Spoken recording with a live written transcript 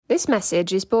This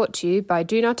message is brought to you by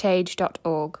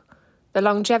DoNotAge.org, the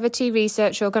longevity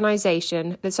research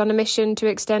organisation that's on a mission to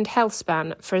extend health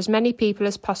span for as many people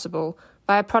as possible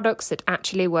via products that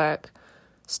actually work.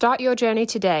 Start your journey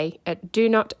today at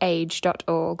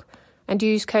DoNotAge.org and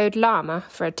use code LLAMA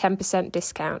for a 10%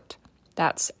 discount.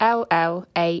 That's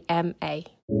LLAMA.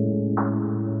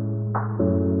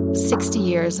 60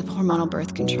 years of hormonal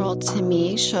birth control, to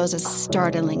me, shows a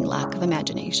startling lack of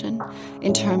imagination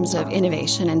in terms of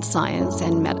innovation and science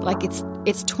and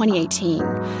it's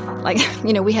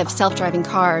 2018. We have self-driving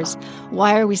cars.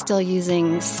 Why are we still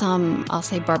using some, I'll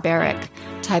say, barbaric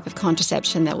type of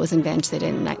contraception that was invented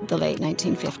in the late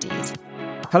 1950s?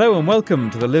 Hello and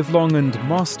welcome to the Live Long and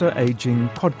Master Aging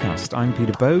podcast. I'm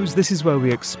Peter Bowes. This is where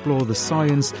we explore the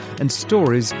science and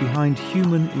stories behind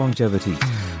human longevity.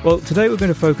 Well, today we're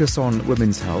going to focus on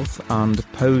women's health and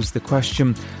pose the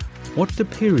question, what do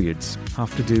periods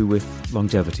have to do with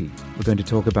longevity? We're going to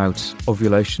talk about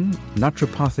ovulation,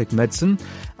 naturopathic medicine,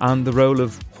 and the role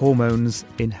of hormones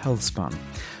in health span.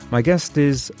 My guest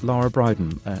is Lara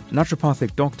Brydon, a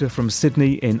naturopathic doctor from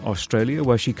Sydney in Australia,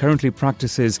 where she currently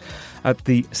practices at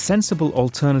the Sensible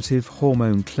Alternative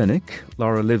Hormone Clinic.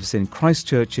 Lara lives in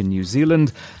Christchurch in New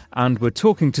Zealand, and we're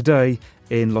talking today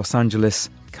in Los Angeles,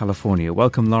 California.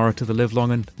 Welcome, Lara, to the Live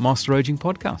Long and Master Aging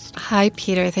podcast. Hi,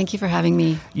 Peter. Thank you for having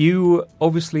me. You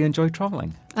obviously enjoy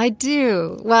travelling. I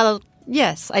do. Well,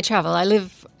 yes, I travel. I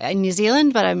live in New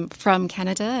Zealand, but I'm from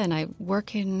Canada and I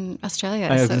work in Australia.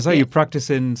 I was going to say, you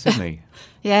practice in Sydney.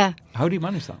 Yeah. How do you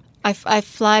manage that? I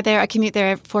fly there. I commute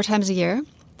there 4 times a year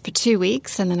for 2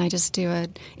 weeks, and then I just do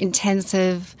an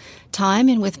intensive time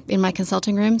in my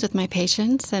consulting rooms with my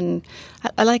patients, and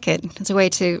I like it. It's a way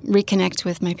to reconnect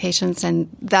with my patients, and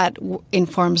that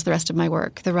informs the rest of my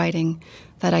work, the writing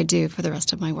that I do for the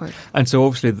rest of my work. And so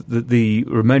obviously the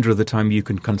remainder of the time you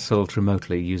can consult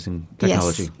remotely using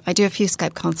technology. Yes, I do a few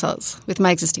Skype consults with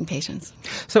my existing patients.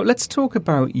 So let's talk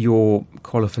about your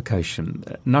qualification,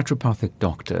 naturopathic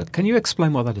doctor. Can you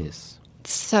explain what that is?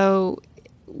 So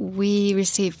we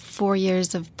receive 4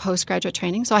 years of postgraduate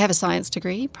training. So I have a science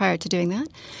degree prior to doing that.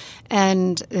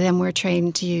 And then we're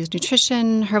trained to use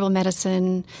nutrition, herbal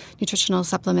medicine, nutritional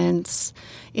supplements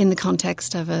in the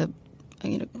context of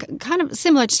kind of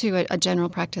similar to a general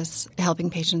practice,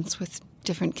 helping patients with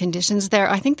different conditions.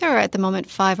 I think there are at the moment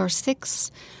 5 or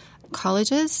 6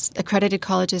 colleges, accredited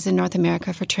colleges in North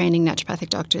America for training naturopathic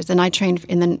doctors. And I trained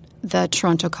in the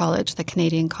Toronto College, the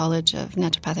Canadian College of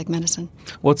Naturopathic Medicine.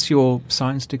 What's your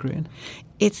science degree in?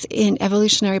 It's in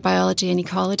evolutionary biology and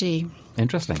ecology.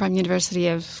 Interesting. From University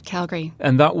of Calgary.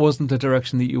 And that wasn't a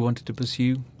direction that you wanted to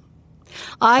pursue?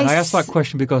 I asked that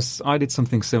question because I did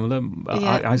something similar.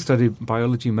 Yeah. I studied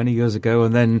biology many years ago,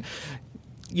 and then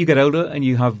you get older and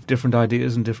you have different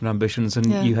ideas and different ambitions, and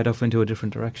you head off into a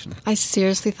different direction. I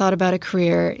seriously thought about a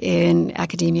career in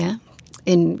academia,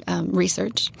 in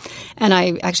research, and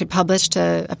I actually published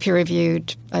a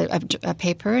peer-reviewed a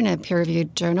paper in a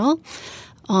peer-reviewed journal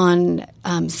on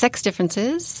sex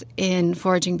differences in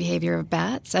foraging behavior of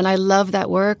bats. And I love that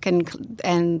work,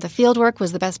 and the field work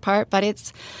was the best part. But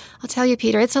I'll tell you,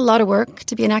 Peter, it's a lot of work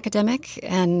to be an academic.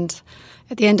 And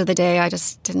at the end of the day, I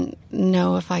just didn't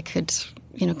know if I could,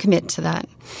 commit to that.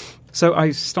 So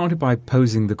I started by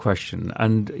posing the question,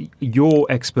 and your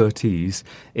expertise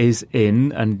is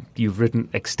in, and you've written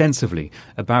extensively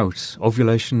about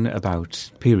ovulation, about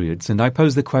periods. And I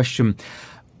pose the question,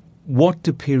 what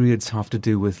do periods have to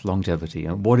do with longevity,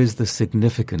 and what is the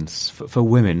significance for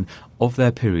women of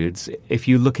their periods if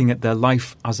you're looking at their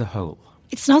life as a whole?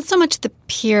 It's not so much the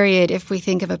period if we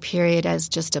think of a period as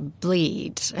just a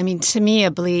bleed. I mean, to me,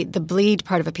 the bleed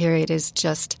part of a period is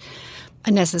just a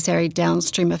necessary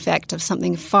downstream effect of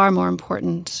something far more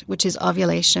important, which is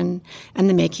ovulation and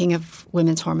the making of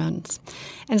women's hormones.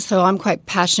 And so I'm quite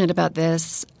passionate about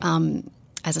this.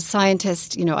 As a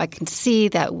scientist, I can see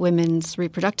that women's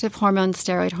reproductive hormones,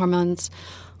 steroid hormones,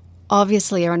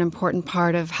 obviously are an important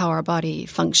part of how our body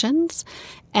functions,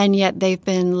 and yet they've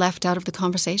been left out of the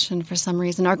conversation for some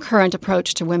reason. Our current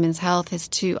approach to women's health is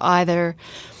to either,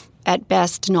 at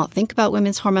best, not think about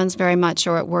women's hormones very much,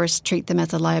 or at worst, treat them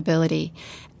as a liability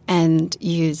and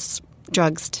use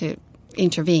drugs to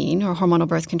intervene or hormonal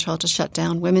birth control to shut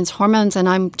down women's hormones. And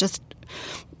I'm just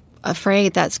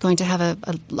afraid that's going to have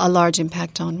a large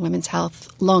impact on women's health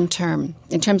long term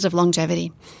in terms of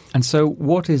longevity. And so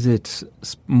what is it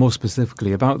more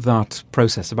specifically about that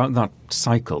process, about that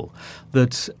cycle,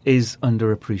 that is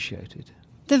underappreciated?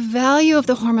 The value of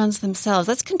the hormones themselves.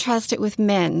 Let's contrast it with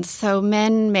men. So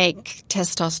men make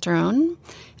testosterone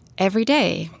every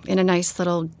day in a nice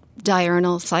little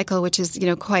diurnal cycle, which is,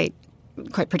 quite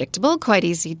quite predictable, quite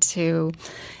easy to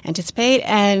anticipate.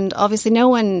 And obviously no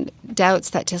one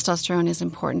doubts that testosterone is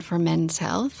important for men's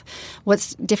health.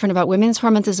 What's different about women's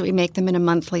hormones is that we make them in a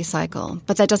monthly cycle,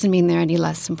 but that doesn't mean they're any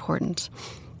less important.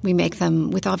 We make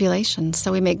them with ovulation.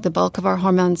 So we make the bulk of our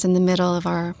hormones in the middle of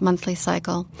our monthly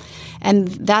cycle. And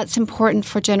that's important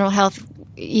for general health,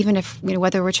 even if,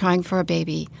 whether we're trying for a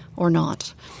baby or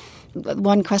not.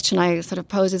 One question I sort of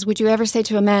pose is, would you ever say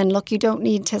to a man, look, you don't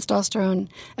need testosterone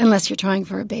unless you're trying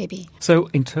for a baby? So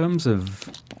in terms of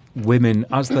women,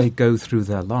 as they go through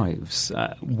their lives,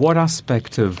 what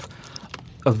aspect of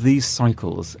these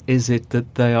cycles is it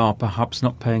that they are perhaps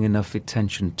not paying enough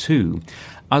attention to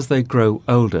as they grow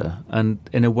older and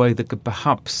in a way that could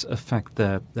perhaps affect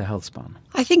their health span?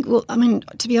 I think,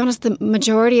 to be honest, the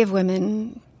majority of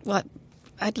women,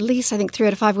 at least I think 3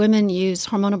 out of 5 women use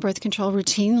hormonal birth control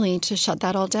routinely to shut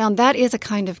that all down. That is a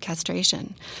kind of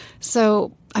castration.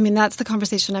 So, that's the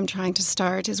conversation I'm trying to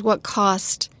start, is what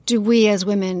cost do we as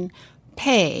women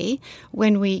pay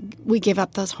when we give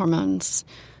up those hormones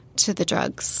to the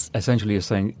drugs? Essentially, you're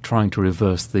saying trying to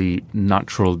reverse the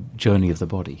natural journey of the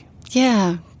body.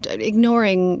 Yeah,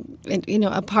 ignoring,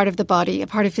 a part of the body, a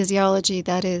part of physiology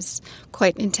that is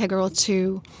quite integral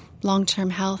to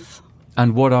long-term health.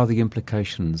 And what are the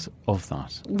implications of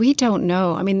that? We don't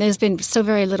know. There's been so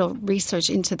very little research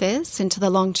into this, into the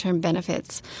long-term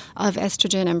benefits of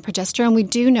estrogen and progesterone. We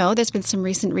do know there's been some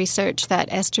recent research that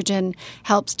estrogen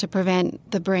helps to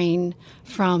prevent the brain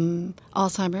from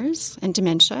Alzheimer's and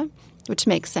dementia, which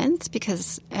makes sense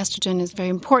because estrogen is very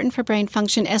important for brain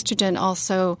function. Estrogen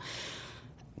also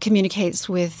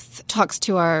talks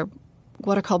to our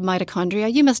what are called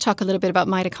mitochondria. You must talk a little bit about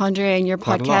mitochondria in your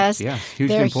Quite podcast. A lot, yeah. Hugely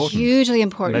They're important. hugely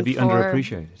important. Maybe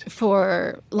underappreciated.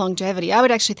 For longevity. I would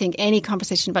actually think any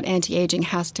conversation about anti-aging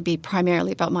has to be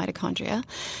primarily about mitochondria.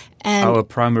 And our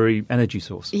primary energy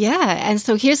source. Yeah. And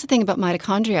so here's the thing about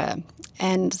mitochondria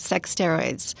and sex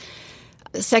steroids.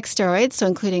 Sex steroids, so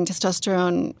including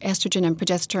testosterone, estrogen, and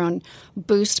progesterone,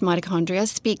 boost mitochondria,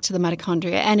 speak to the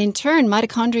mitochondria. And in turn,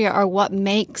 mitochondria are what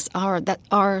makes our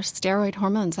steroid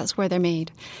hormones. That's where they're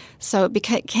made. So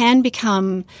it can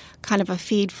become kind of a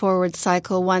feed-forward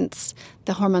cycle. Once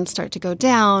the hormones start to go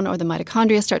down or the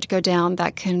mitochondria start to go down,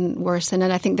 that can worsen.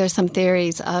 And I think there's some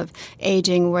theories of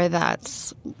aging where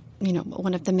that's,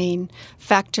 one of the main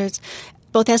factors.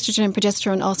 Both estrogen and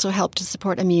progesterone also help to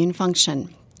support immune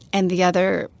function. And the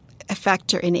other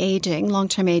factor in aging,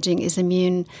 long-term aging, is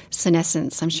immune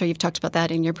senescence. I'm sure you've talked about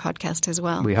that in your podcast as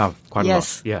well. We have, quite a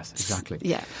lot. Yes, exactly.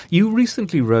 Yeah. You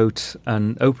recently wrote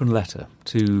an open letter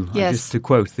to, just to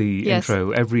quote the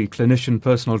intro, every clinician,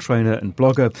 personal trainer and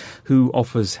blogger who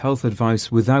offers health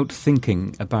advice without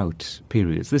thinking about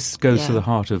periods. This goes to the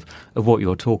heart of what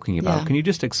you're talking about. Yeah. Can you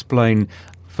just explain,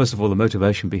 first of all, the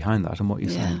motivation behind that and what you're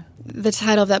saying? The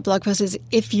title of that blog post is,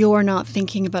 If You're Not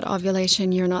Thinking About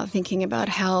Ovulation, You're Not Thinking About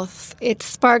Health. It's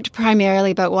sparked primarily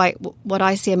about what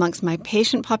I see amongst my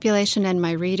patient population and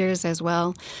my readers as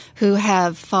well, who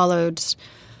have followed,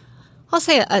 I'll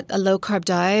say, a low-carb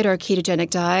diet or a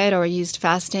ketogenic diet or used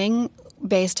fasting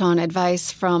based on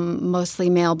advice from mostly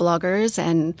male bloggers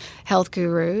and health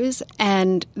gurus,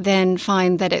 and then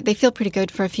find that they feel pretty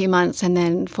good for a few months, and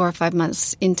then 4 or 5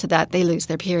 months into that, they lose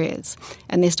their periods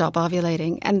and they stop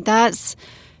ovulating. And that's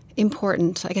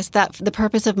important. I guess that the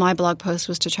purpose of my blog post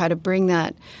was to try to bring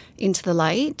that into the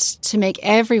light, to make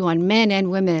everyone, men and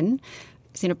women,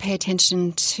 pay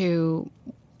attention to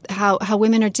how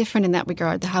women are different in that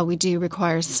regard, how we do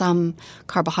require some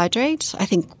carbohydrate. I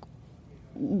think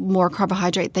more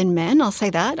carbohydrate than men, I'll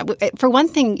say that. For one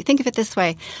thing, think of it this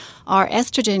way. Our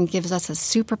estrogen gives us a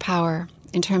superpower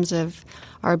in terms of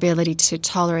our ability to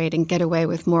tolerate and get away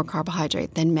with more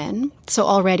carbohydrate than men. So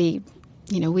already,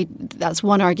 that's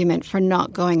one argument for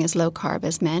not going as low carb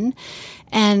as men.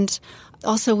 And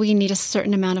also we need a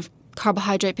certain amount of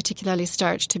carbohydrate, particularly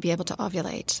starch, to be able to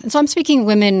ovulate. And so I'm speaking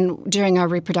women during our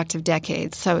reproductive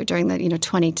decades, so during the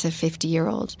 20 to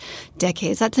 50-year-old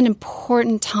decades. That's an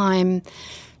important time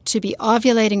to be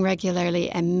ovulating regularly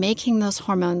and making those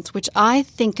hormones, which I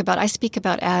speak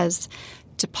about as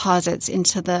deposits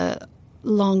into the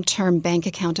long-term bank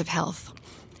account of health,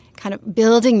 kind of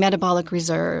building metabolic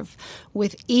reserve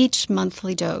with each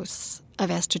monthly dose of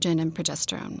estrogen and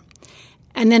progesterone.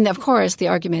 And then, of course, the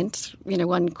argument,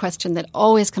 one question that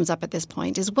always comes up at this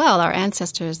point is, well, our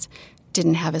ancestors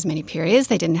didn't have as many periods.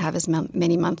 They didn't have as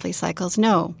many monthly cycles.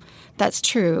 No, that's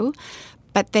true.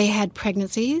 But they had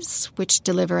pregnancies, which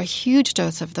deliver a huge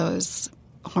dose of those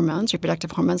hormones,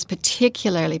 reproductive hormones,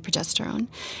 particularly progesterone.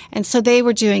 And so they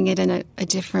were doing it in a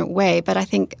different way. But I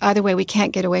think either way, we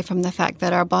can't get away from the fact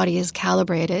that our body is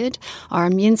calibrated. Our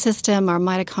immune system, our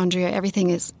mitochondria, everything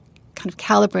is kind of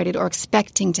calibrated or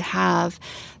expecting to have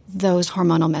those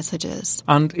hormonal messages.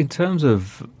 And in terms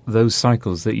of those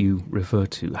cycles that you refer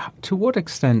to what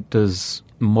extent does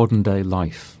modern day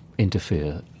life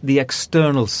interfere? The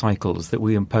external cycles that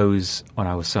we impose on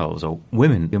ourselves, or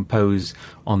women impose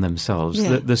on themselves,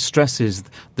 the stresses,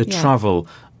 the travel,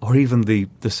 or even the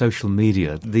social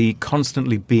media, the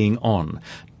constantly being on,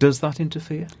 does that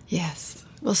interfere? Yes.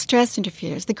 Well, stress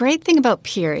interferes. The great thing about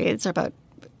periods, or about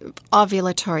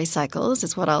ovulatory cycles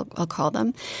is what I'll call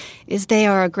them, is they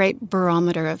are a great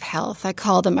barometer of health. I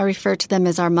refer to them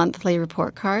as our monthly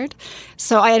report card.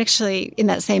 So I actually, in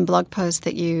that same blog post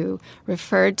that you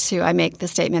referred to, I make the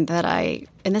statement that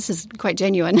and this is quite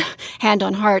genuine, hand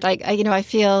on heart, I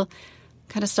feel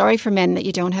kind of sorry for men that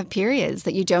you don't have periods,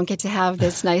 that you don't get to have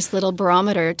this nice little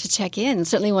barometer to check in.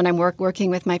 Certainly when I'm working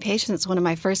with my patients, one of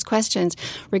my first questions,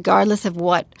 regardless of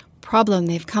what problem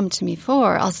they've come to me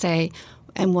for, I'll say,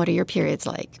 and what are your periods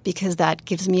like? Because that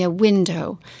gives me a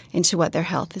window into what their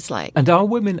health is like. And are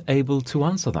women able to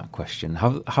answer that question?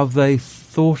 Have they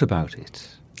thought about it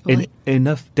in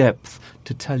enough depth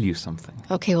to tell you something?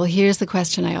 Okay, well, here's the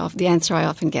answer I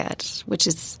often get, which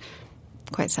is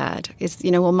quite sad. Is,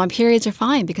 well, my periods are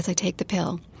fine because I take the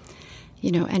pill.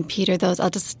 And Peter, I'll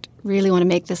just really want to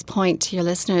make this point to your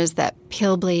listeners that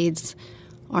pill bleeds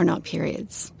are not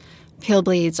periods. Pill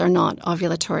bleeds are not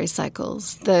ovulatory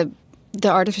cycles. The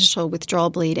artificial withdrawal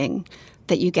bleeding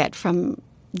that you get from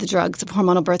the drugs of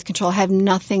hormonal birth control have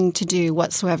nothing to do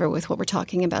whatsoever with what we're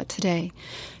talking about today,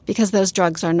 because those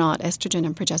drugs are not estrogen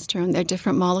and progesterone. They're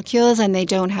different molecules, and they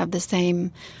don't have the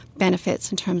same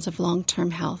benefits in terms of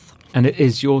long-term health. And it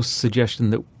is your suggestion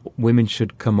that women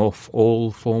should come off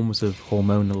all forms of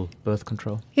hormonal birth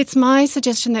control? It's my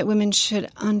suggestion that women should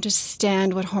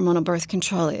understand what hormonal birth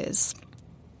control is,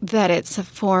 that it's a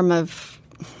form of,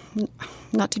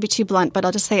 not to be too blunt, but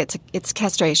I'll just say it's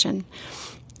castration.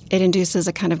 It induces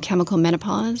a kind of chemical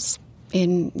menopause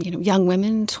in young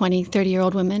women, 20,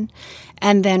 30-year-old women,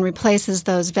 and then replaces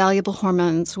those valuable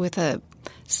hormones with a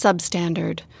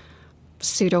substandard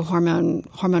pseudo-hormone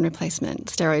replacement,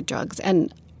 steroid drugs.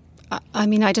 And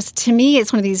to me,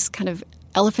 it's one of these kind of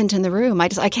elephant in the room. I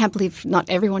can't believe not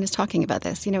everyone is talking about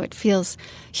this. It feels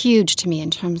huge to me in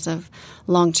terms of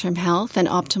long-term health and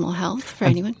optimal health for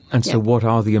anyone. And so what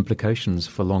are the implications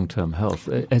for long-term health,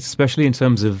 especially in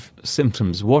terms of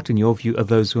symptoms? What, in your view, are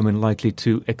those women likely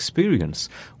to experience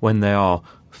when they are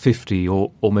 50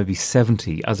 or maybe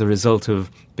 70 as a result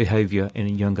of behaviour in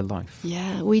a younger life?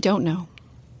 Yeah, we don't know.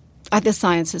 The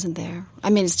science isn't there.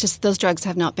 It's just those drugs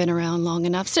have not been around long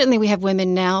enough. Certainly we have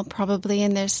women now probably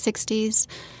in their 60s,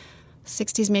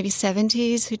 maybe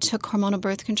 70s, who took hormonal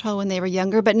birth control when they were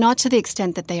younger, but not to the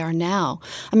extent that they are now.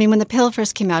 When the pill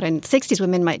first came out in the 60s,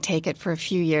 women might take it for a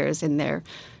few years in their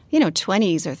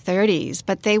 20s or 30s,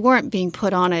 but they weren't being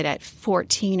put on it at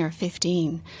 14 or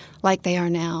 15 like they are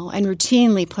now, and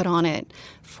routinely put on it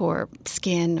for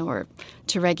skin or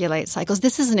to regulate cycles.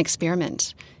 This is an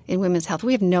experiment in women's health.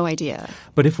 We have no idea.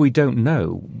 But if we don't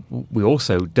know, we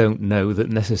also don't know that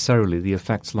necessarily the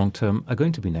effects long-term are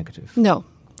going to be negative. No,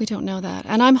 we don't know that.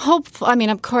 And I'm hopeful.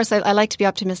 Of course, I like to be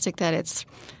optimistic that it's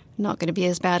not going to be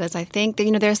as bad as I think.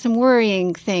 There are some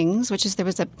worrying things, which is there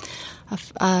was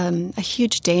a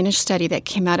huge Danish study that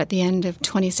came out at the end of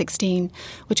 2016,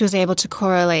 which was able to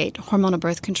correlate hormonal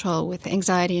birth control with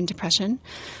anxiety and depression,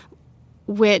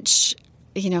 which,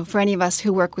 for any of us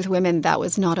who work with women, that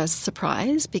was not a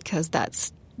surprise because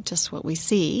that's just what we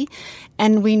see.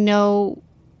 And we know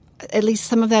at least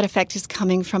some of that effect is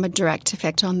coming from a direct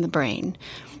effect on the brain.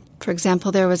 For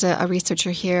example, there was a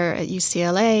researcher here at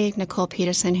UCLA, Nicole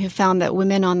Peterson, who found that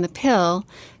women on the pill,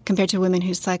 compared to women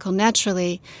who cycle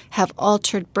naturally, have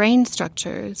altered brain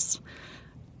structures.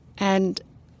 And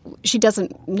she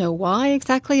doesn't know why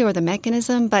exactly or the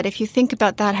mechanism, but if you think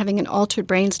about that, having an altered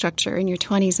brain structure in your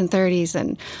 20s and 30s,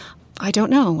 and I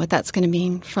don't know what that's going to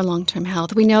mean for long-term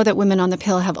health. We know that women on the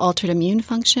pill have altered immune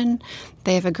function.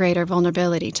 They have a greater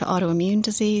vulnerability to autoimmune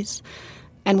disease.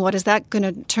 And what is that going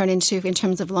to turn into in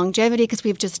terms of longevity? Because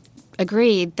we've just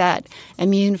agreed that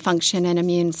immune function and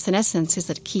immune senescence is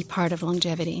a key part of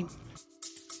longevity.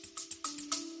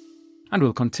 And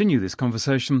we'll continue this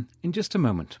conversation in just a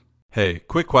moment. Hey,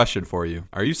 quick question for you.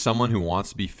 Are you someone who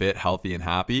wants to be fit, healthy, and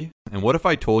happy? And what if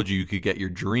I told you you could get your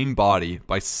dream body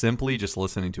by simply just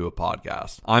listening to a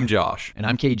podcast? I'm Josh. And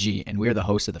I'm KG, and we're the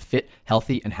hosts of the Fit,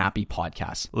 Healthy, and Happy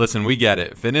podcast. Listen, we get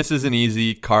it. Fitness isn't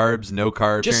easy. Carbs, no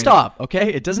carbs. Just stop,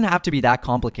 okay? It doesn't have to be that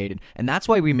complicated. And that's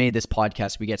why we made this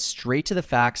podcast. We get straight to the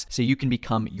facts so you can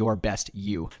become your best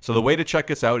you. So the way to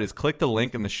check us out is click the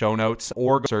link in the show notes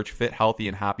or search Fit, Healthy,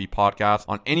 and Happy podcast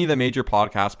on any of the major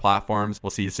podcast platforms.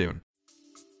 We'll see you soon.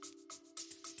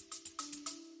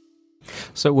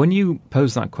 So when you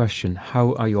pose that question,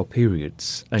 how are your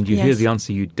periods? And you hear the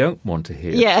answer you don't want to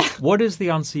hear. Yeah. What is the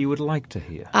answer you would like to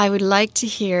hear? I would like to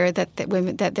hear that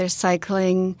women that they're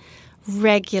cycling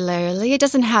regularly. It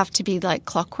doesn't have to be like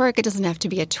clockwork. It doesn't have to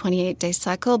be a 28-day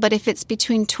cycle. But if it's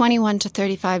between 21 to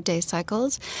 35-day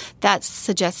cycles, that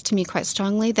suggests to me quite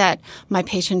strongly that my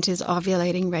patient is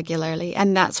ovulating regularly.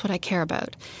 And that's what I care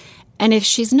about. And if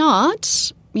she's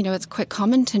not, you know, it's quite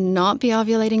common to not be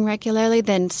ovulating regularly,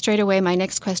 then straight away my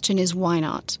next question is why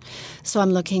not? So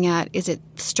I'm looking at, is it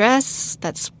stress?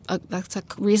 That's a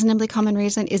reasonably common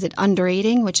reason. Is it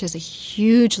undereating, which is a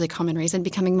hugely common reason,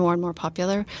 becoming more and more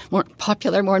popular, more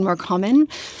and more common.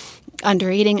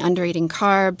 Undereating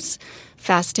carbs,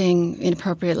 fasting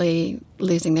inappropriately,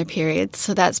 losing their periods.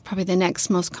 So that's probably the next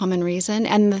most common reason.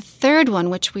 And the third one,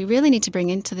 which we really need to bring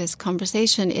into this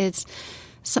conversation, is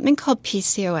something called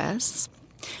PCOS,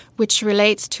 which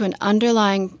relates to an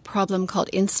underlying problem called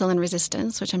insulin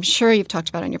resistance, which I'm sure you've talked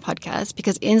about on your podcast,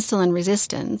 because insulin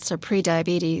resistance or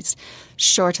prediabetes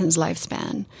shortens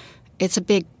lifespan. It's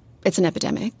an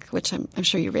epidemic, which I'm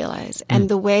sure you realize. And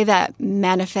the way that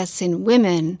manifests in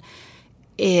women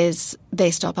is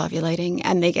they stop ovulating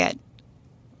and they get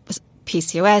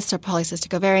PCOS or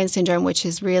polycystic ovarian syndrome, which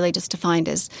is really just defined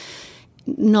as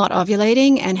not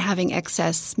ovulating and having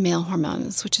excess male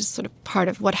hormones, which is sort of part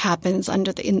of what happens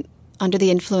under the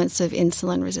influence of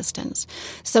insulin resistance.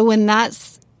 So when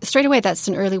that's straight away, that's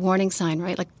an early warning sign,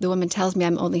 right? Like the woman tells me I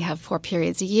only have 4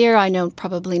 periods a year. I know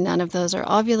probably none of those are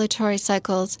ovulatory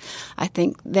cycles. I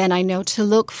think then I know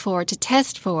to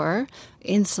test for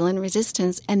insulin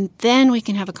resistance, and then we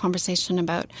can have a conversation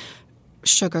about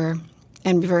sugar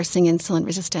and reversing insulin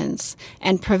resistance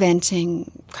and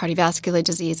preventing cardiovascular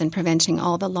disease and preventing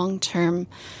all the long-term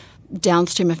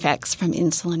downstream effects from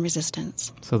insulin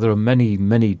resistance. So there are many,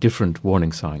 many different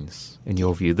warning signs, in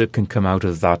your view, that can come out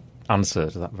of that answer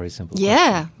to that very simple question.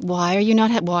 Yeah. Why are you not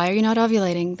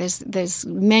ovulating? There's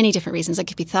many different reasons. It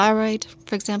could be thyroid,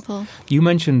 for example. You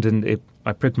mentioned, and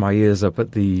I pricked my ears up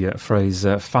at the phrase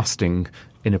fasting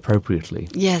inappropriately.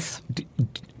 Yes.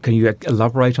 Can you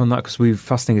elaborate on that? Because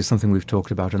fasting is something we've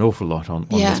talked about an awful lot on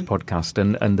this podcast,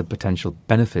 and the potential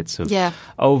benefits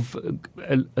of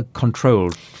a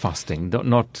controlled fasting,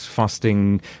 not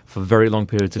fasting for very long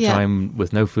periods of time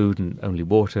with no food and only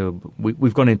water.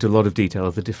 We've gone into a lot of detail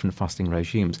of the different fasting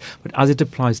regimes. But as it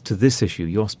applies to this issue,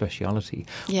 your speciality,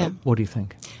 what do you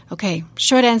think? Okay,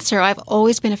 short answer, I've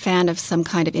always been a fan of some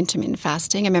kind of intermittent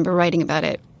fasting. I remember writing about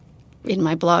it in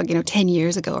my blog, 10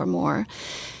 years ago or more.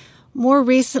 More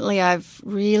recently, I've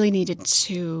really needed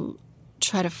to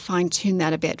try to fine-tune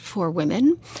that a bit for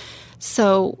women.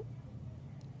 So,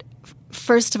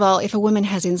 first of all, if a woman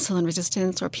has insulin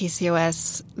resistance or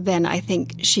PCOS, then I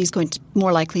think she's going to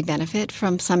more likely benefit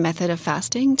from some method of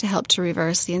fasting to help to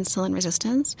reverse the insulin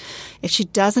resistance. If she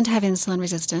doesn't have insulin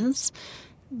resistance,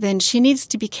 then she needs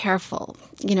to be careful.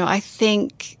 I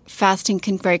think fasting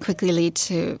can very quickly lead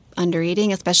to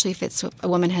undereating, especially if a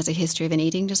woman has a history of an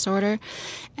eating disorder.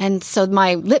 And so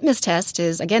my litmus test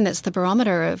is, again, that's the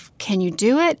barometer of can you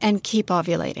do it and keep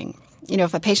ovulating?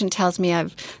 If a patient tells me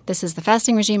this is the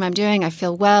fasting regime I'm doing, I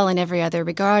feel well in every other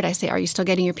regard, I say, are you still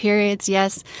getting your periods?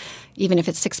 Yes. Even if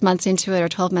it's 6 months into it or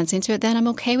 12 months into it, then I'm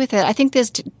okay with it. I think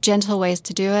there's gentle ways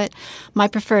to do it. My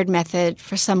preferred method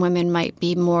for some women might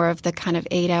be more of the kind of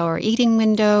 8-hour eating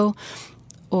window,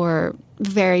 or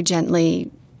very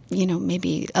gently,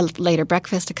 maybe a later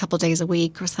breakfast a couple days a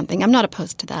week or something. I'm not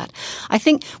opposed to that. I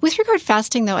think with regard to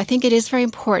fasting, though, I think it is very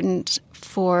important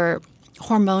for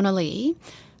hormonally,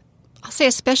 I'll say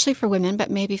especially for women, but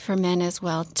maybe for men as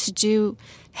well, to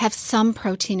have some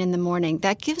protein in the morning.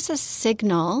 That gives a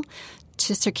signal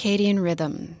to circadian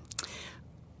rhythm,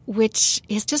 which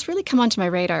has just really come onto my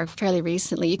radar fairly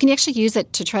recently. You can actually use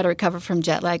it to try to recover from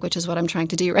jet lag, which is what I'm trying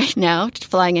to do right now.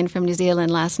 Flying in from New Zealand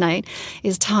last night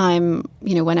is time,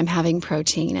 when I'm having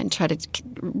protein, and try to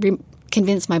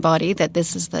convince my body that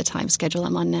this is the time schedule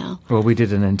I'm on now. Well, we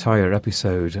did an entire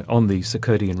episode on the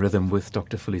circadian rhythm with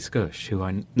Dr. Felice Gush, who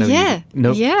I know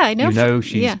I know.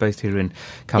 She's based here in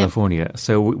California. Yeah.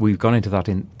 So we've gone into that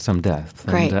in some depth.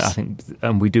 Great. And I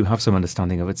think we do have some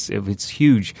understanding of its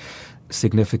huge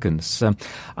significance.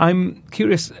 I'm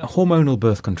curious, hormonal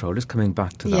birth control, just coming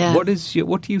back to that. Yeah.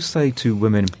 What do you say to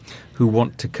women who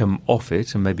want to come off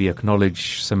it and maybe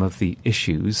acknowledge some of the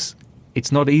issues?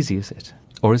 It's not easy, is it?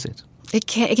 Or is it? It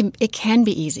can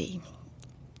be easy.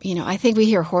 You know, I think we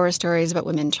hear horror stories about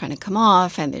women trying to come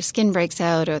off and their skin breaks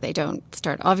out or they don't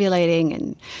start ovulating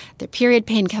and their period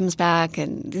pain comes back,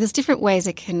 and there's different ways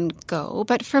it can go.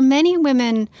 But for many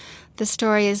women, the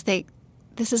story is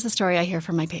this is the story I hear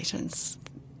from my patients.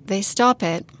 They stop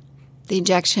it, the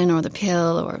injection or the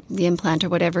pill or the implant or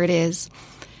whatever it is,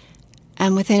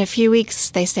 and within a few weeks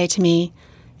they say to me,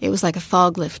 it was like a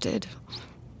fog lifted.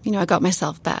 You know, I got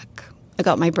myself back. I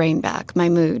got my brain back. My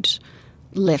mood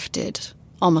lifted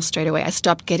almost straight away. I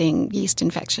stopped getting yeast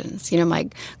infections. You know, my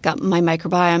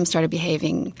microbiome started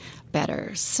behaving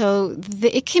better. So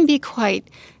it can be quite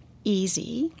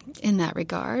easy in that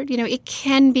regard. You know, it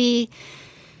can be,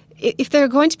 if there are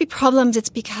going to be problems, it's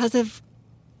because of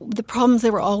the problems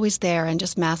that were always there and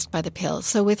just masked by the pill.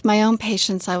 So with my own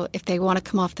patients, if they want to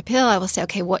come off the pill, I will say,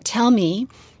 okay, tell me,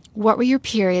 what were your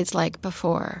periods like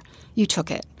before you took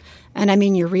it? And I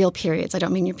mean your real periods. I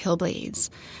don't mean your pill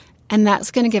bleeds. And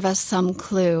that's going to give us some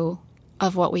clue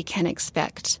of what we can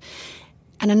expect.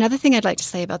 And another thing I'd like to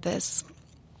say about this,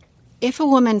 if a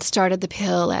woman started the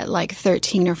pill at like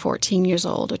 13 or 14 years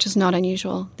old, which is not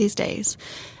unusual these days,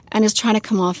 and is trying to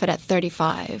come off it at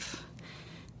 35,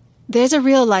 there's a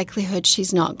real likelihood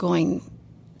she's not going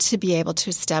to be able to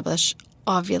establish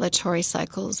ovulatory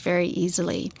cycles very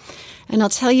easily. And I'll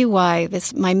tell you why.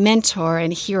 My mentor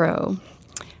and hero,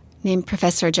 named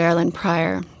Professor Geraldine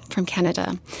Pryor from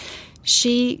Canada,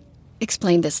 she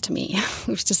explained this to me. It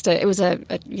was just one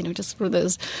of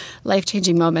those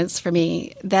life-changing moments for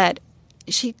me, that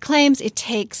she claims it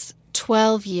takes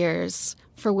 12 years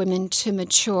for women to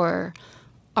mature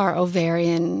our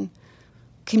ovarian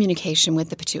communication with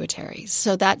the pituitary.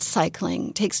 So that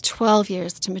cycling takes 12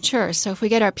 years to mature. So if we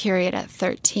get our period at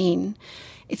 13,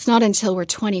 it's not until we're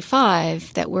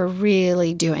 25 that we're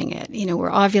really doing it. You know, we're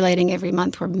ovulating every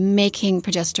month. We're making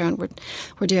progesterone.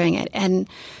 We're doing it. And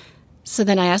so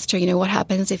then I asked her, you know, what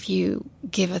happens if you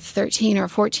give a 13 or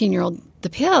 14-year-old the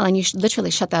pill and you literally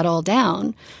shut that all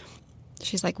down?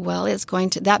 She's like, well,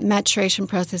 that maturation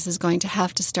process is going to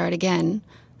have to start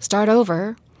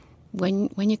over when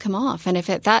you come off. And if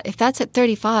that's at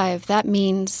 35, that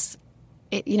means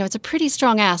it's a pretty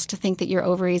strong ask to think that your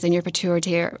ovaries and your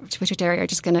pituitary are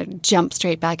just going to jump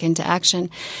straight back into action.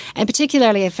 And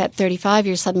particularly if at 35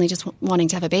 you're suddenly just wanting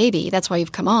to have a baby, that's why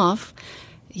you've come off,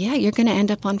 you're going to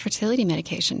end up on fertility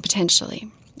medication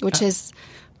potentially, which is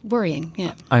worrying.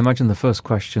 Yeah. I imagine the first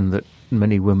question that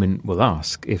many women will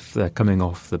ask if they're coming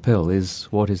off the pill is,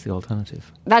 what is the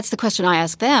alternative? That's the question I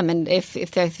ask them. And if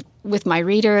they're with my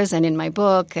readers and in my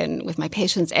book and with my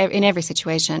patients in every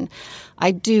situation,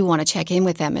 I do want to check in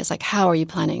with them as like, how are you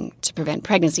planning to prevent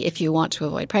pregnancy if you want to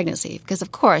avoid pregnancy? Because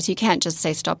of course you can't just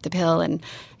say stop the pill and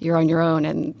you're on your own.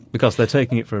 And because they're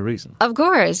taking it for a reason. Of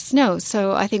course. No.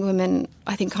 So I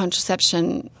think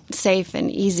contraception, safe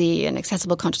and easy and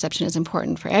accessible contraception is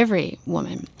important for every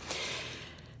woman.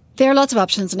 There are lots of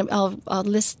options, and I'll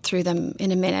list through them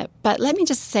in a minute. But let me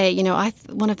just say,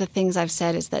 one of the things I've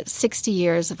said is that 60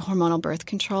 years of hormonal birth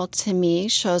control, to me,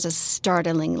 shows a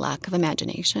startling lack of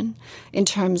imagination in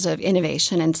terms of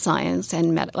innovation and science.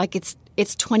 And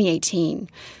it's 2018.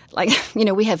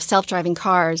 We have self-driving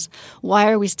cars. Why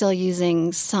are we still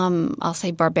using some, I'll say,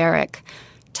 barbaric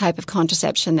type of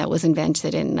contraception that was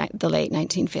invented in the late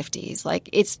 1950s?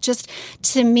 It's just,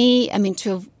 to me,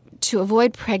 to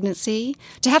avoid pregnancy,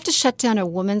 to have to shut down a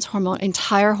woman's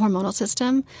entire hormonal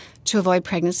system to avoid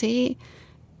pregnancy,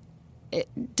 it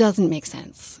doesn't make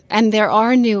sense. And there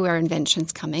are newer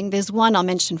inventions coming. There's one I'll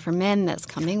mention for men that's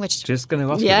coming, which... Just going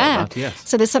to ask you about that, yes.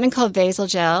 So there's something called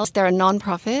Vasogel. They're a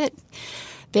non-profit.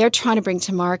 They're trying to bring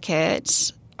to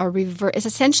market it's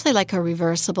essentially like a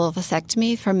reversible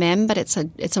vasectomy for men, but it's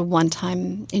a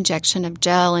one-time injection of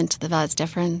gel into the vas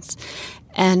deferens,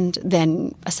 and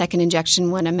then a second injection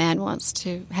when a man wants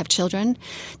to have children.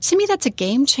 To me, that's a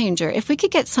game changer. If we could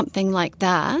get something like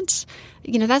that,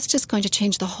 that's just going to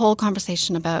change the whole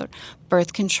conversation about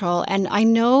birth control. And I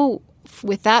know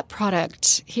with that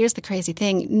product, here's the crazy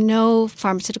thing, no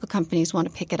pharmaceutical companies want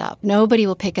to pick it up. Nobody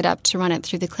will pick it up to run it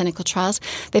through the clinical trials.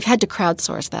 They've had to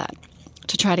crowdsource that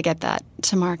to try to get that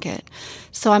to market.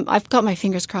 So I've got my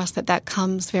fingers crossed that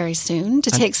comes very soon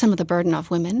to take some of the burden off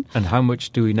women. And how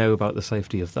much do we know about the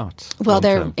safety of that? Well,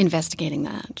 they're investigating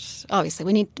that. Obviously,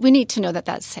 we need to know that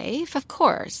that's safe, of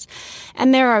course.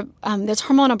 And there's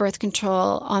hormonal birth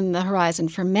control on the horizon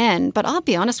for men. But I'll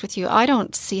be honest with you, I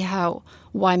don't see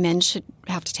why men should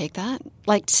have to take that.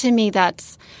 To me,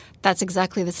 that's that's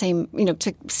exactly the same,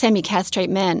 to semi-castrate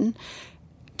men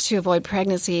to avoid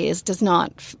pregnancy does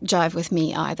not jive with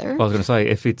me either. Well, I was going to say,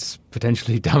 if it's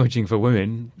potentially damaging for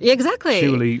women, exactly.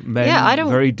 Surely men,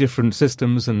 very different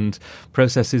systems and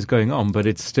processes going on, but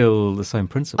it's still the same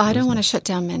principle. I don't want to shut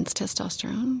down men's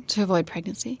testosterone to avoid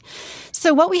pregnancy.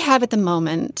 So what we have at the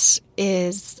moment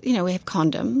is, we have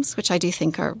condoms, which I do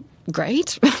think are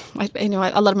great.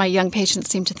 A lot of my young patients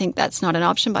seem to think that's not an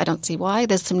option, but I don't see why.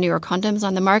 There's some newer condoms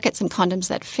on the market, some condoms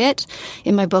that fit.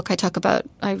 In my book,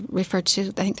 I refer to,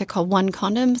 I think they're called One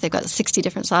condoms. They've got 60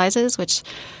 different sizes, which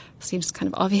seems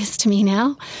kind of obvious to me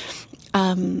now.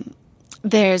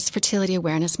 There's fertility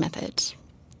awareness method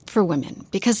for women,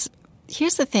 because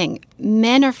here's the thing.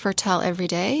 Men are fertile every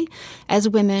day. As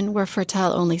women, we're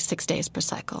fertile only 6 days per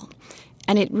cycle.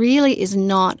 And it really is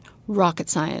not rocket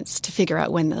science to figure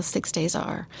out when those 6 days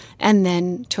are, and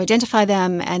then to identify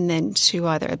them, and then to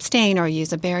either abstain or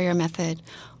use a barrier method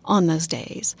on those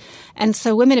days. And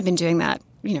so women have been doing that,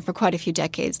 for quite a few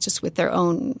decades, just with their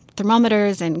own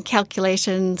thermometers and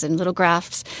calculations and little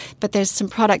graphs. But there's some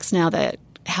products now that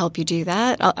help you do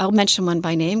that. I'll mention one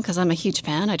by name because I'm a huge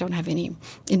fan. I don't have any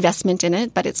investment in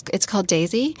it, but it's called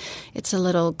Daisy. It's a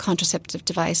little contraceptive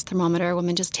device thermometer. A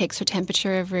woman just takes her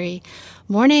temperature every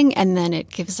morning, and then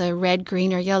it gives a red,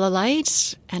 green, or yellow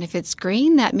light. And if it's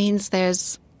green, that means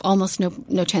there's almost no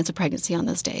chance of pregnancy on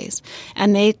those days.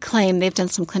 And they claim, they've done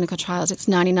some clinical trials, it's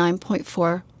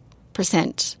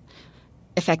 99.4%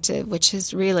 effective, which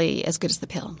is really as good as the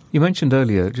pill. You mentioned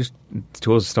earlier, just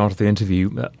towards the start of the interview,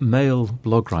 male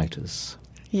blog writers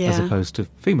as opposed to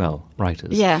female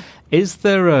writers. Yeah. Is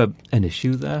there an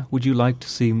issue there? Would you like to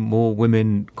see more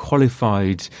women,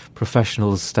 qualified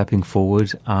professionals, stepping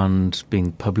forward and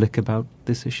being public about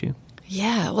this issue?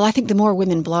 Yeah. Well, I think the more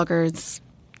women bloggers,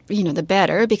 the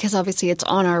better, because obviously it's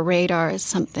on our radar as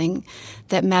something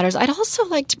that matters. I'd also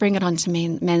like to bring it onto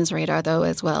men's radar, though,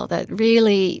 as well, that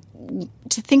really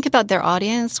to think about their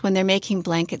audience when they're making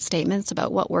blanket statements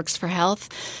about what works for health.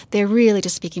 They're really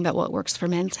just speaking about what works for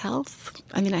men's health.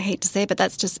 I mean, I hate to say it, but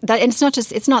that's just that. And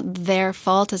it's not their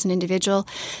fault as an individual.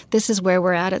 This is where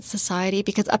we're at society,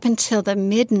 because up until the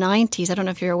mid-90s, I don't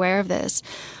know if you're aware of this,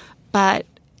 but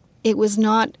it was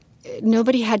not,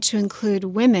 nobody had to include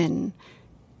women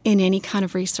in any kind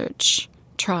of research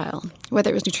trial,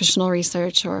 whether it was nutritional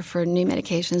research or for new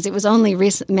medications. It was only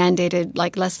mandated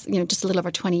just a little over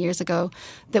 20 years ago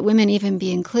that women even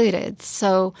be included.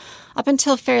 So up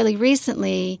until fairly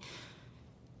recently,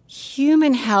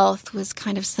 human health was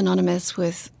kind of synonymous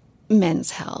with men's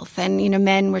health. And,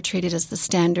 men were treated as the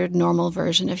standard normal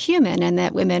version of human, and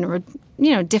that women were,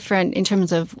 different in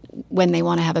terms of when they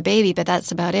want to have a baby, but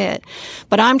that's about it.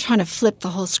 But I'm trying to flip the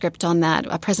whole script on that.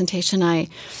 A presentation I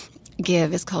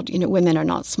give is called, Women Are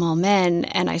Not Small Men.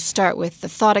 And I start with the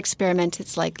thought experiment.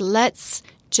 It's like, let's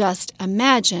just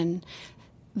imagine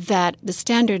that the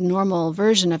standard normal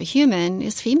version of a human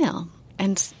is female,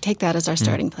 and take that as our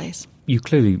starting place. You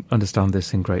clearly understand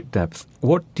this in great depth.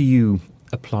 What do you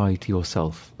apply to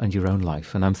yourself and your own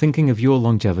life? And I'm thinking of your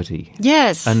longevity.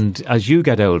 Yes. And as you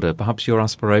get older, perhaps your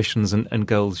aspirations and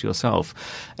goals yourself,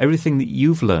 everything that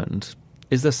you've learned,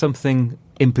 is there something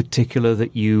in particular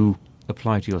that you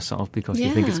apply to yourself because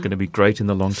you think it's going to be great in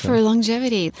the long term? For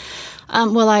longevity,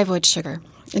 well, I avoid sugar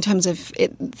in terms of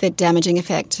the damaging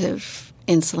effect of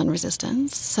insulin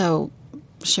resistance. So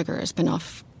sugar has been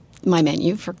off my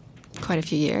menu for quite a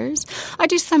few years. I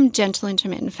do some gentle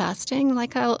intermittent fasting,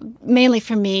 mainly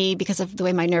for me, because of the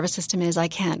way my nervous system is, I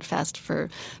can't fast for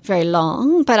very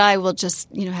long, but I will just,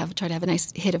 try to have a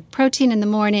nice hit of protein in the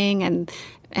morning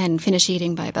and finish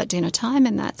eating by about dinner time,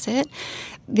 and that's it.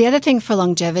 The other thing for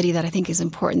longevity that I think is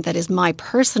important, that is my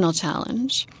personal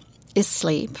challenge, is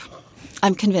sleep.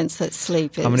 I'm convinced that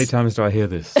sleep is... How many times do I hear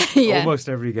this? Almost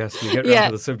every guest, you get around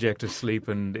to the subject of sleep,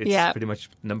 and it's pretty much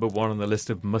number one on the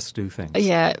list of must-do things.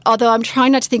 Yeah, although I'm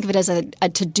trying not to think of it as a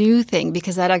to-do thing,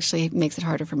 because that actually makes it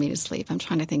harder for me to sleep. I'm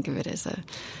trying to think of it as a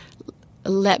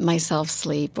let myself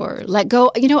sleep or let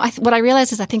go. What I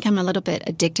realize is I think I'm a little bit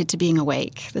addicted to being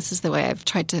awake. This is the way I've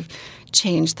tried to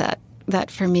change that.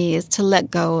 That for me is to let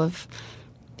go of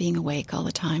being awake all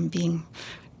the time, being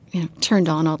turned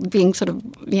on, being sort of,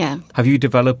 Have you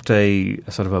developed a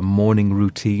sort of a morning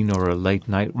routine or a late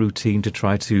night routine to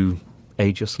try to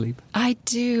aid your sleep? I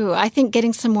do. I think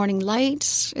getting some morning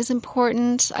light is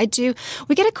important. I do.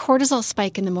 We get a cortisol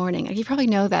spike in the morning. You probably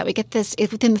know that. We get this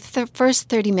within the first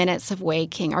 30 minutes of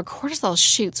waking. Our cortisol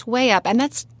shoots way up, and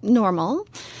that's normal.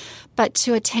 But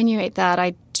to attenuate that,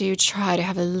 I do try to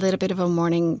have a little bit of a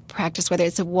morning practice, whether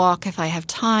it's a walk if I have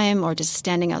time or just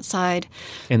standing outside.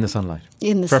 In the sunlight?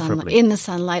 Preferably. In the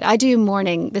sunlight. I do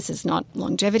morning, this is not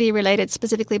longevity related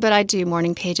specifically, but I do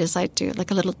morning pages. I do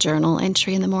like a little journal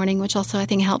entry in the morning, which also I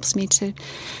think helps me to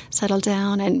settle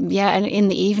down. And and in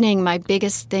the evening, my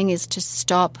biggest thing is to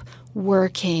stop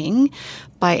working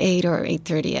by 8 or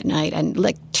 8:30 at night and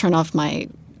turn off my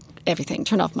everything,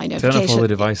 turn off my notifications. Turn off all the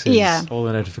devices, all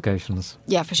the notifications.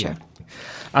 Yeah, for sure. Yeah.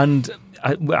 And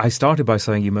I started by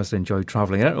saying you must enjoy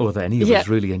travelling. I don't know whether any of us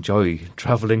really enjoy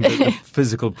travelling, the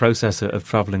physical process of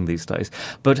travelling these days.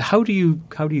 But how do you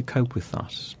cope with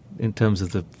that in terms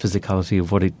of the physicality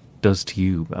of what it does to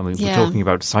you? I mean, we're talking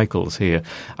about cycles here.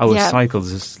 Our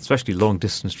cycles, especially long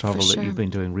distance travel that you've been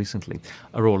doing recently,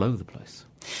 are all over the place.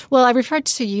 Well, I referred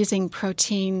to using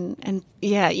protein and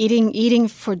eating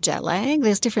for jet lag.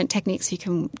 There's different techniques you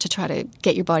can to try to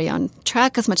get your body on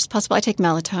track as much as possible. I take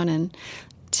melatonin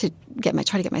to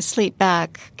try to get my sleep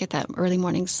back, get that early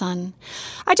morning sun.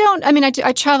 I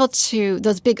travel to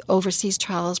those big overseas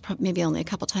travels, maybe only a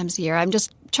couple times a year. I'm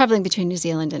just traveling between New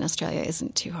Zealand and Australia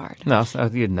isn't too hard. No,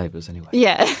 you're neighbours anyway.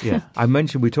 Yeah. Yeah.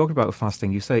 We talked about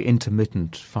fasting. You say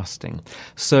intermittent fasting.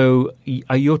 So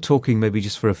you're talking maybe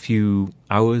just for a few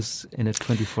hours in a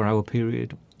 24-hour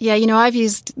period? Yeah, I've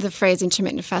used the phrase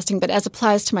intermittent fasting, but as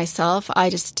applies to myself, I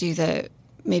just do the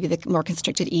more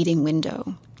constricted eating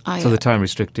window. So the time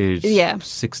restricted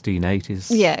 16-8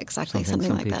 is exactly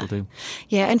something like that. Do.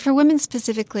 Yeah, and for women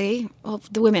specifically,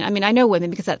 the women, I know women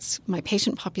because that's my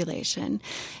patient population.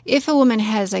 If a woman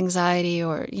has anxiety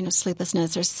or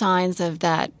sleeplessness or signs of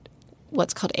that,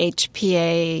 what's called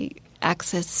HPA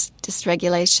axis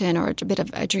dysregulation or a bit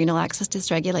of adrenal axis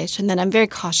dysregulation, then I'm very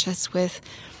cautious with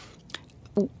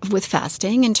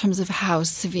fasting in terms of how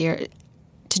severe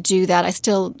to do that.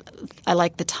 I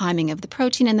like the timing of the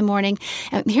protein in the morning.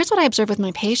 And here's what I observe with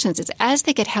my patients is as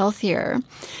they get healthier,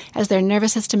 as their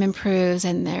nervous system improves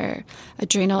and their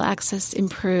adrenal axis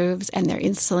improves and their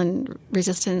insulin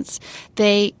resistance,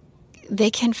 they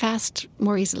can fast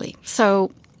more easily.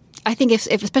 So I think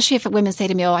especially if women say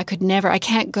to me, I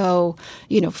can't go,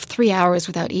 3 hours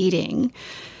without eating,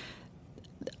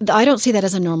 I don't see that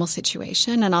as a normal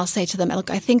situation, and I'll say to them,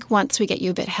 look, I think once we get you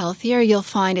a bit healthier, you'll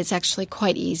find it's actually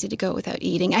quite easy to go without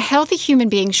eating. A healthy human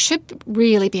being should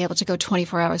really be able to go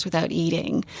 24 hours without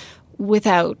eating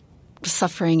without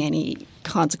suffering any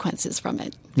consequences from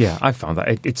it. Yeah, I found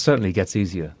that. It certainly gets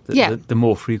easier. The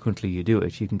more frequently you do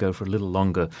it, you can go for a little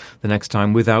longer the next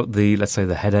time without let's say,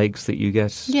 the headaches that you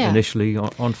get initially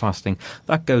on fasting.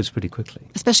 That goes pretty quickly.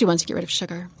 Especially once you get rid of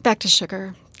sugar. Back to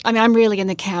sugar. I'm really in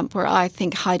the camp where I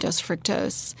think high-dose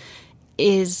fructose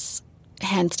is,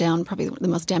 hands down, probably the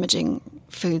most damaging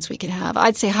foods we can have.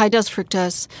 I'd say high-dose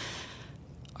fructose,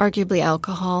 arguably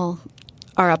alcohol,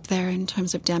 are up there in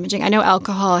terms of damaging. I know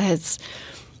alcohol has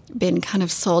been kind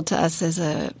of sold to us as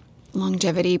a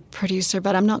longevity producer,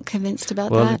 but I'm not convinced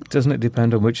about that. Well, doesn't it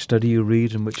depend on which study you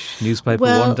read and which newspaper?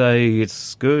 One day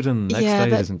it's good and the next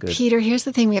day it isn't good. Peter, here's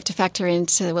the thing we have to factor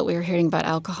into what we were hearing about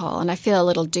alcohol, and I feel a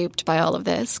little duped by all of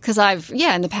this because I've,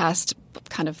 in the past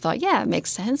kind of thought, it makes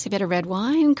sense. A bit of red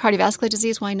wine, cardiovascular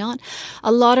disease, why not?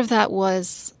 A lot of that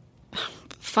was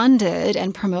funded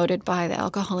and promoted by the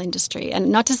alcohol industry.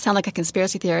 And not to sound like a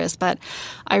conspiracy theorist, but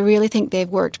I really think they've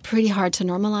worked pretty hard to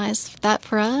normalize that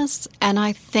for us. And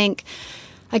I think,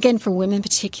 again, for women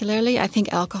particularly, I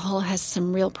think alcohol has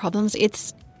some real problems.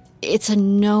 It's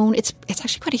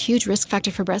actually quite a huge risk factor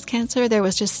for breast cancer. There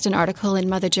was just an article in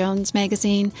Mother Jones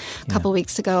magazine a couple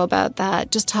weeks ago about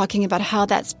that, just talking about how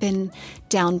that's been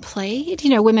downplayed.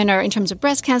 Women are, in terms of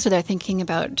breast cancer, they're thinking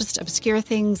about just obscure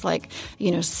things like,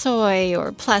 soy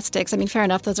or plastics. Fair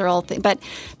enough, those are all things.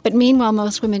 But meanwhile,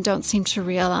 most women don't seem to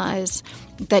realize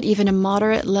that even a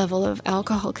moderate level of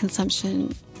alcohol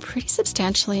consumption pretty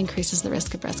substantially increases the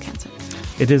risk of breast cancer.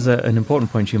 It is an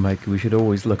important point you make. We should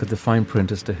always look at the fine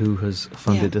print as to who has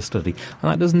funded a study.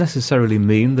 And that doesn't necessarily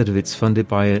mean that if it's funded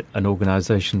by an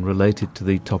organisation related to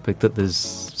the topic that there's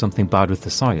something bad with the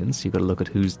science. You've got to look at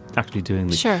who's actually doing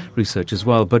the research as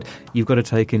well. But you've got to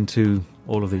take into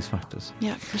all of these factors.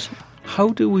 Yeah, for sure. How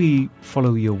do we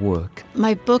follow your work?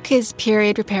 My book is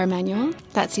Period Repair Manual.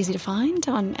 That's easy to find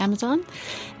on Amazon.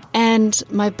 And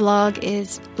my blog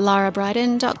is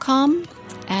larabryden.com,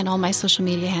 and all my social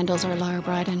media handles are Lara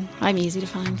Bryden. I'm easy to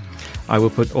find. I will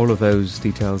put all of those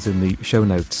details in the show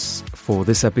notes for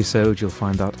this episode. You'll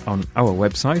find that on our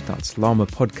website. That's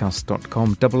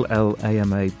lamapodcast.com,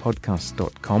 LLAMA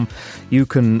podcast.com. You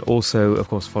can also, of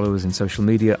course, follow us in social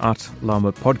media at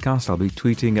Lama Podcast. I'll be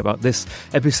tweeting about this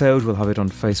episode. We'll have it on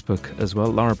Facebook as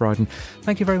well. Lara Bryden,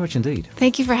 thank you very much indeed.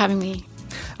 Thank you for having me.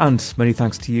 And many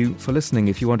thanks to you for listening.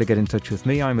 If you want to get in touch with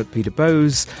me, I'm at Peter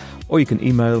Bowes, or you can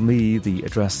email me. The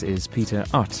address is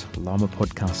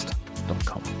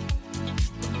peter@lamapodcast.com.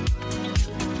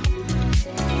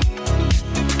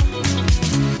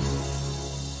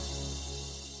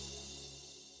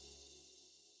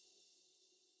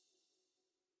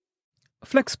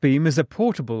 FlexBeam is a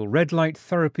portable red light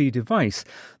therapy device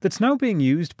that's now being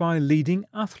used by leading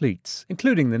athletes,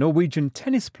 including the Norwegian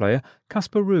tennis player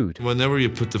Casper Ruud. Whenever you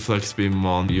put the FlexBeam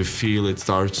on, you feel it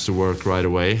starts to work right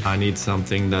away. I need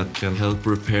something that can help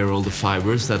repair all the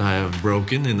fibers that I have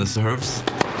broken in the nerves.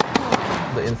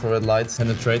 The infrared lights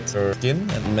penetrate your skin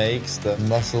and makes the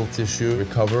muscle tissue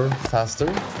recover faster.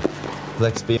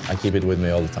 FlexBeam, I keep it with me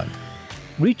all the time.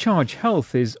 Recharge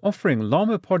Health is offering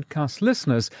Llama Podcast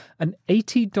listeners an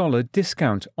 $80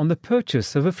 discount on the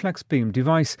purchase of a FlexBeam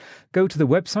device. Go to the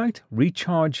website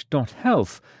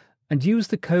recharge.health and use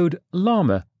the code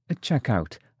LLAMA at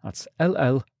checkout. That's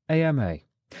LLAMA.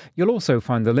 You'll also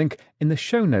find the link in the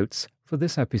show notes for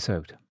this episode.